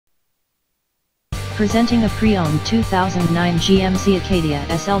Presenting a pre-owned 2009 GMC Acadia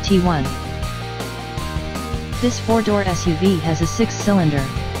SLT-1. This 4-door SUV has a 6-cylinder,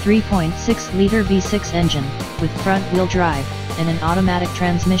 3.6-liter V6 engine, with front-wheel drive, and an automatic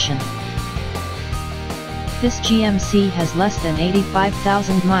transmission. This GMC has less than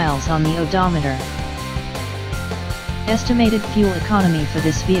 85,000 miles on the odometer. Estimated fuel economy for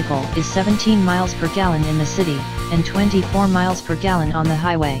this vehicle is 17 miles per gallon in the city, and 24 miles per gallon on the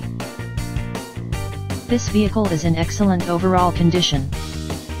highway. This vehicle is in excellent overall condition.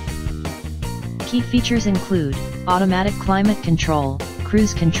 Key features include automatic climate control,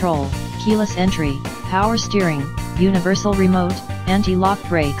 cruise control, keyless entry, power steering, universal remote, anti-lock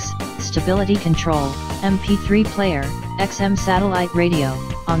brakes, stability control, MP3 player, XM satellite radio,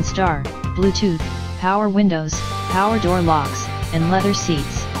 OnStar, Bluetooth, power windows, power door locks, and leather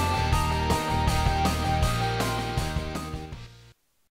seats.